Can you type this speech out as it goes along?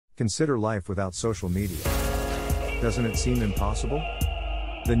Consider life without social media. Doesn't it seem impossible?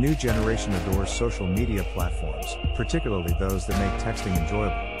 The new generation adores social media platforms, particularly those that make texting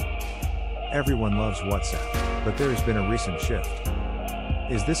enjoyable. Everyone loves WhatsApp, but there has been a recent shift.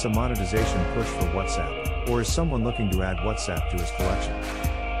 Is this a monetization push for WhatsApp, or is someone looking to add WhatsApp to his collection?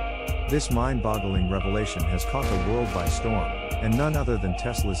 This mind-boggling revelation has caught the world by storm, and none other than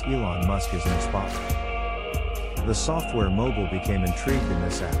Tesla's Elon Musk is in the spotlight. The software mogul became intrigued in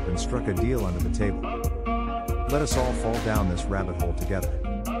this app and struck a deal under the table. Let us all fall down this rabbit hole together.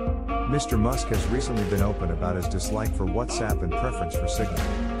 Mr. Musk has recently been open about his dislike for WhatsApp and preference for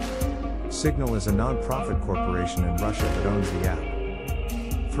Signal. Signal is a non-profit corporation in Russia that owns the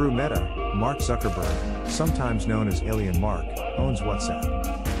app. Through Meta, Mark Zuckerberg, sometimes known as Alien Mark, owns WhatsApp.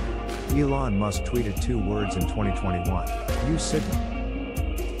 Elon Musk tweeted 2 words in 2021, use Signal.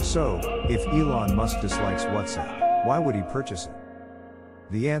 So, if Elon Musk dislikes WhatsApp, why would he purchase it?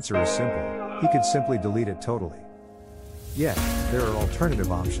 The answer is simple, he could simply delete it totally. Yet, there are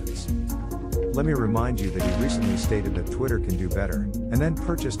alternative options. Let me remind you that he recently stated that Twitter can do better, and then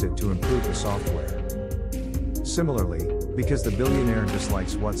purchased it to improve the software. Similarly, because the billionaire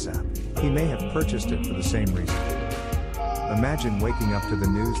dislikes WhatsApp, he may have purchased it for the same reason. Imagine waking up to the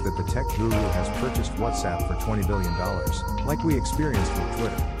news that the tech guru has purchased WhatsApp for $20 billion, like we experienced with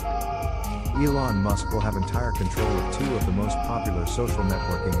Twitter. Elon Musk will have entire control of 2 of the most popular social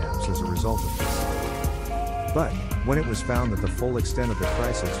networking apps as a result of this. But, when it was found that the full extent of the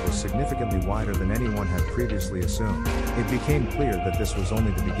crisis was significantly wider than anyone had previously assumed, it became clear that this was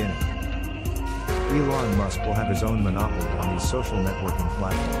only the beginning. Elon Musk will have his own monopoly on these social networking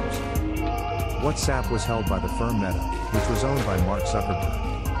platforms. WhatsApp was held by the firm Meta, which was owned by Mark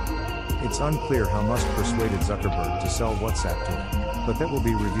Zuckerberg. It's unclear how Musk persuaded Zuckerberg to sell WhatsApp to him, but that will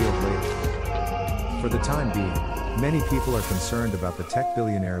be revealed later. For the time being, many people are concerned about the tech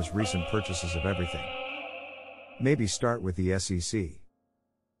billionaire's recent purchases of everything. Maybe start with the SEC.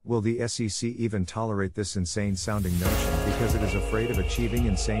 Will the SEC even tolerate this insane-sounding notion because it is afraid of achieving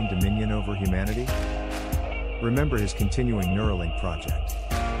insane dominion over humanity? Remember his continuing Neuralink project.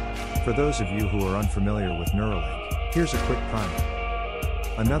 For those of you who are unfamiliar with Neuralink, here's a quick primer.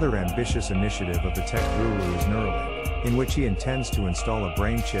 Another ambitious initiative of the tech guru is Neuralink, in which he intends to install a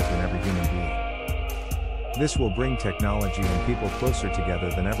brain chip in every human being. This will bring technology and people closer together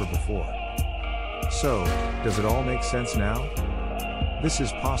than ever before. So, does it all make sense now? This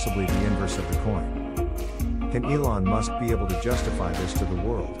is possibly the inverse of the coin. Can Elon Musk be able to justify this to the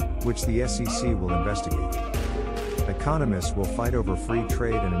world, which the SEC will investigate? Economists will fight over free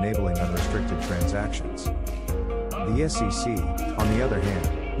trade and enabling unrestricted transactions. The SEC, on the other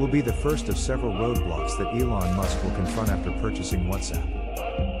hand, will be the first of several roadblocks that Elon Musk will confront after purchasing WhatsApp.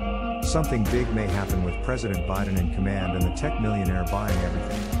 Something big may happen with President Biden in command and the tech millionaire buying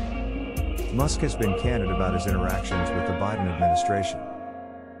everything. Musk has been candid about his interactions with the Biden administration.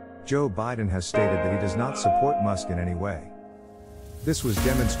 Joe Biden has stated that he does not support Musk in any way. This was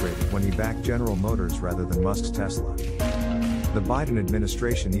demonstrated when he backed General Motors rather than Musk's Tesla. The Biden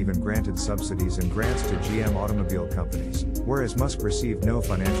administration even granted subsidies and grants to GM automobile companies, whereas Musk received no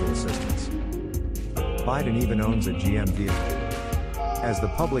financial assistance. Biden even owns a GM vehicle. As the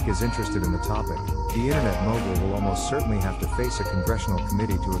public is interested in the topic, the internet mogul will almost certainly have to face a congressional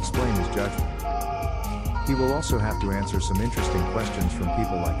committee to explain his judgment. He will also have to answer some interesting questions from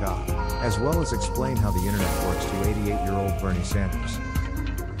people like us, as well as explain how the internet works to 88-year-old Bernie Sanders.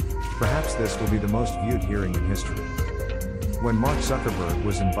 Perhaps this will be the most viewed hearing in history. When Mark Zuckerberg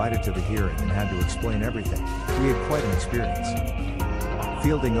was invited to the hearing and had to explain everything, we had quite an experience.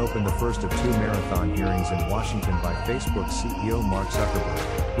 Fielding opened the first of 2 marathon hearings in Washington by Facebook CEO Mark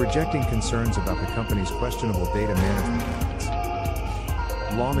Zuckerberg, rejecting concerns about the company's questionable data management methods.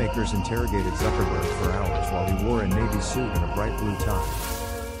 Lawmakers interrogated Zuckerberg for hours while he wore a navy suit and a bright blue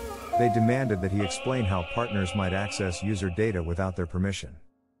tie. They demanded that he explain how partners might access user data without their permission.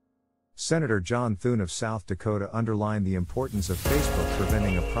 Senator John Thune of South Dakota underlined the importance of Facebook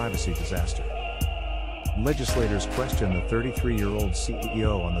preventing a privacy disaster. Legislators questioned the 33-year-old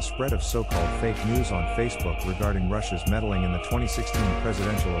CEO on the spread of so-called fake news on Facebook regarding Russia's meddling in the 2016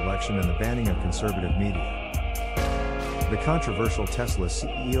 presidential election and the banning of conservative media. The controversial Tesla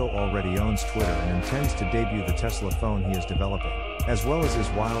CEO already owns Twitter and intends to debut the Tesla phone he is developing, as well as his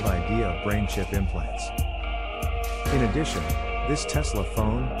wild idea of brain chip implants. In addition, this Tesla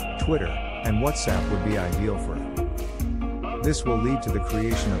phone, Twitter, and WhatsApp would be ideal for it. This will lead to the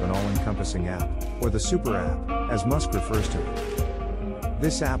creation of an all-encompassing app, or the super app, as Musk refers to it.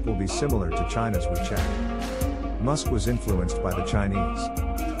 This app will be similar to China's WeChat. Musk was influenced by the Chinese.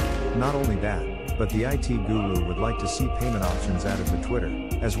 Not only that, but the IT guru would like to see payment options added to Twitter,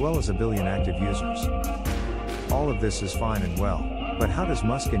 as well as a billion active users. All of this is fine and well, but how does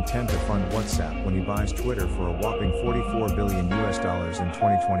Musk intend to fund WhatsApp when he buys Twitter for a whopping $44 billion in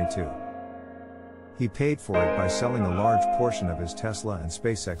 2022? He paid for it by selling a large portion of his Tesla and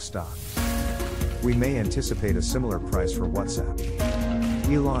SpaceX stock. We may anticipate a similar price for WhatsApp.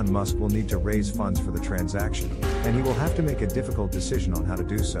 Elon Musk will need to raise funds for the transaction, and he will have to make a difficult decision on how to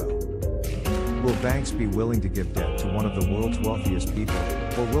do so. Will banks be willing to give debt to one of the world's wealthiest people,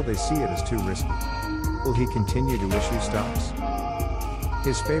 or will they see it as too risky? Will he continue to issue stocks?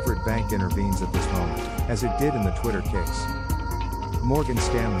 His favorite bank intervenes at this moment, as it did in the Twitter case. Morgan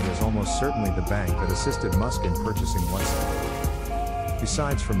Stanley is almost certainly the bank that assisted Musk in purchasing WhatsApp.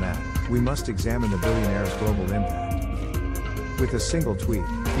 Besides from that, we must examine the billionaire's global impact. With a single tweet,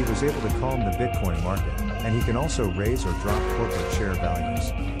 he was able to calm the Bitcoin market, and he can also raise or drop corporate share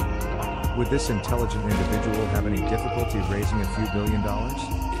values. Would this intelligent individual have any difficulty raising a few $1 billion?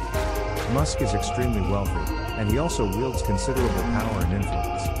 Musk is extremely wealthy, and he also wields considerable power and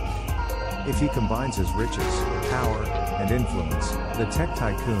influence. If he combines his riches, power, and influence, the tech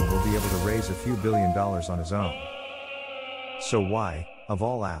tycoon will be able to raise a few $1 billion on his own. So why, of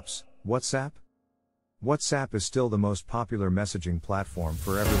all apps, WhatsApp? WhatsApp is still the most popular messaging platform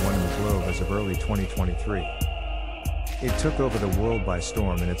for everyone in the globe as of early 2023. It took over the world by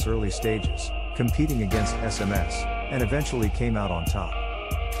storm in its early stages, competing against SMS, and eventually came out on top.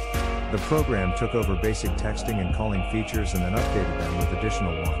 The program took over basic texting and calling features and then updated them with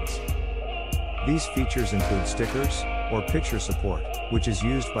additional ones. These features include stickers, or picture support, which is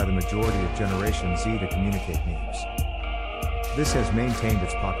used by the majority of Generation Z to communicate memes. This has maintained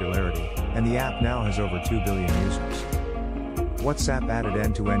its popularity, and the app now has over 2 billion users. WhatsApp added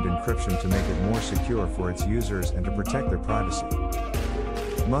end-to-end encryption to make it more secure for its users and to protect their privacy.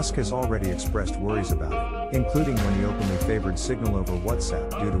 Musk has already expressed worries about it, including when he openly favored Signal over WhatsApp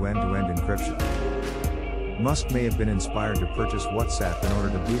due to end-to-end encryption. Musk may have been inspired to purchase WhatsApp in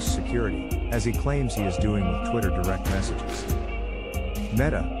order to boost security, as he claims he is doing with Twitter direct messages.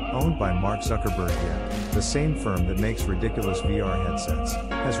 Meta, owned by Mark Zuckerberg yet, the same firm that makes ridiculous VR headsets,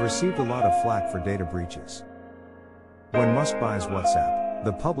 has received a lot of flack for data breaches. When Musk buys WhatsApp,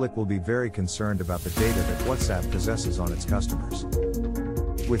 the public will be very concerned about the data that WhatsApp possesses on its customers.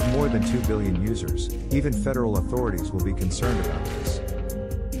 With more than 2 billion users, even federal authorities will be concerned about this.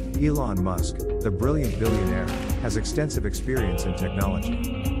 Elon Musk, the brilliant billionaire, has extensive experience in technology.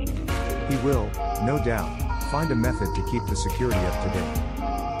 He will, no doubt, find a method to keep the security up to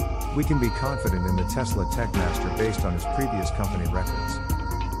date. We can be confident in the Tesla tech master based on his previous company records.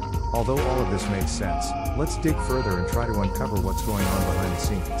 Although all of this makes sense, let's dig further and try to uncover what's going on behind the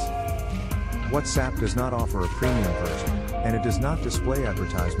scenes. WhatsApp does not offer a premium version, and it does not display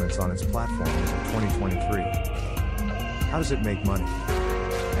advertisements on its platform until 2023. How does it make money?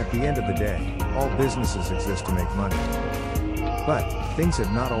 At the end of the day, all businesses exist to make money. But things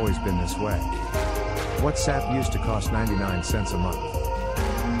have not always been this way. WhatsApp used to cost 99 cents a month.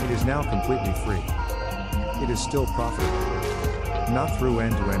 It is now completely free. It is still profitable. Not through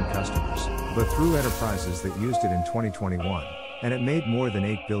end-to-end customers, but through enterprises that used it in 2021, and it made more than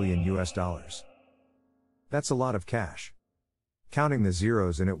 $8 billion US. That's a lot of cash. Counting the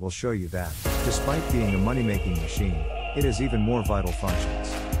zeros in it will show you that, despite being a money-making machine, it has even more vital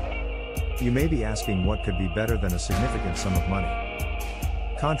functions. You may be asking what could be better than a significant sum of money.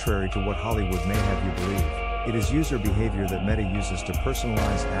 Contrary to what Hollywood may have you believe, it is user behavior that Meta uses to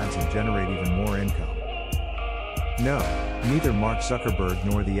personalize ads and generate even more income. No, neither Mark Zuckerberg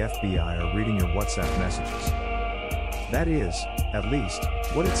nor the FBI are reading your WhatsApp messages. That is, at least,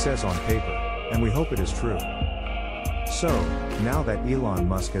 what it says on paper, and we hope it is true. So, now that Elon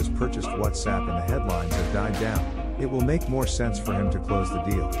Musk has purchased WhatsApp and the headlines have died down, it will make more sense for him to close the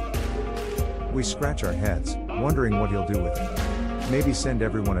deal. We scratch our heads, wondering what he'll do with it. Maybe send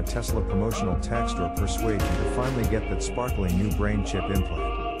everyone a Tesla promotional text or persuade you to finally get that sparkling new brain chip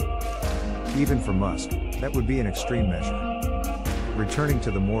implant. Even for Musk, that would be an extreme measure. Returning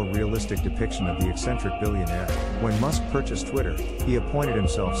to the more realistic depiction of the eccentric billionaire, when Musk purchased Twitter, he appointed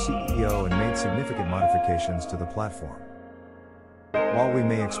himself CEO and made significant modifications to the platform. While we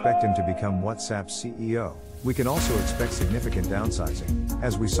may expect him to become WhatsApp's CEO, we can also expect significant downsizing,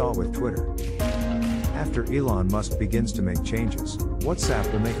 as we saw with Twitter. After Elon Musk begins to make changes, WhatsApp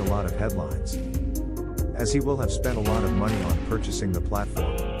will make a lot of headlines. As he will have spent a lot of money on purchasing the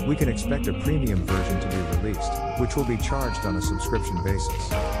platform, we can expect a premium version to be released, which will be charged on a subscription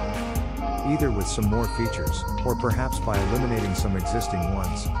basis. Either with some more features, or perhaps by eliminating some existing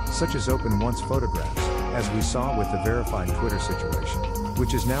ones, such as open once photographs, as we saw with the verified Twitter situation,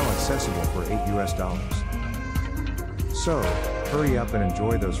 which is now accessible for $8. So, hurry up and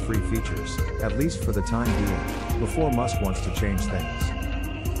enjoy those free features, at least for the time being, before Musk wants to change things.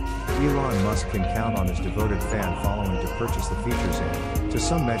 Elon Musk can count on his devoted fan following to purchase the features and, to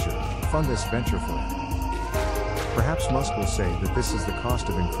some measure, fund this venture for him. Perhaps Musk will say that this is the cost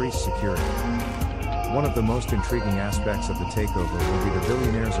of increased security. One of the most intriguing aspects of the takeover will be the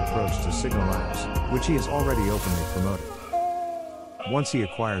billionaire's approach to Signal apps, which he has already openly promoted. Once he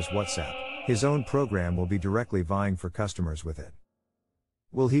acquires WhatsApp, his own program will be directly vying for customers with it.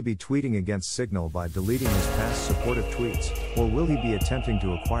 Will he be tweeting against Signal by deleting his past supportive tweets, or will he be attempting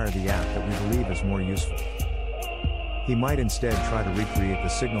to acquire the app that we believe is more useful? He might instead try to recreate the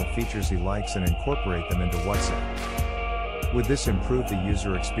Signal features he likes and incorporate them into WhatsApp. Would this improve the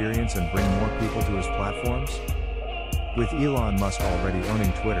user experience and bring more people to his platforms? With Elon Musk already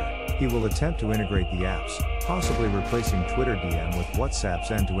owning Twitter, he will attempt to integrate the apps, possibly replacing Twitter DM with WhatsApp's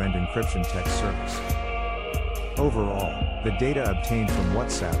end-to-end encryption text service. Overall, the data obtained from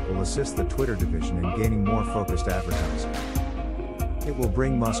WhatsApp will assist the Twitter division in gaining more focused advertising. It will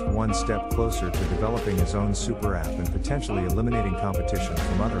bring Musk one step closer to developing his own super app and potentially eliminating competition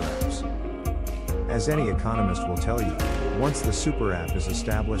from other apps. As any economist will tell you, once the super app is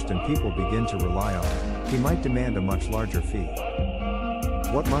established and people begin to rely on it, he might demand a much larger fee.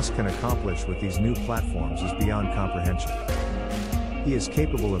 What Musk can accomplish with these new platforms is beyond comprehension. He is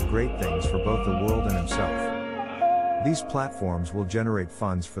capable of great things for both the world and himself. These platforms will generate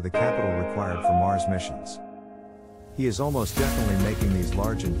funds for the capital required for Mars missions. He is almost definitely making these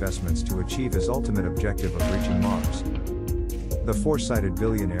large investments to achieve his ultimate objective of reaching Mars. The foresighted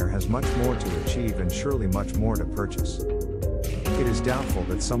billionaire has much more to achieve and surely much more to purchase. It is doubtful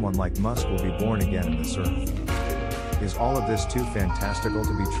that someone like Musk will be born again in this earth. Is all of this too fantastical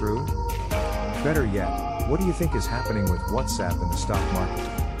to be true? Better yet, what do you think is happening with WhatsApp in the stock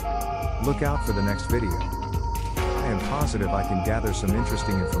market? Look out for the next video. I am positive I can gather some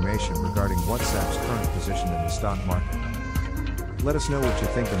interesting information regarding WhatsApp's current position in the stock market. Let us know what you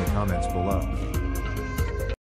think in the comments below.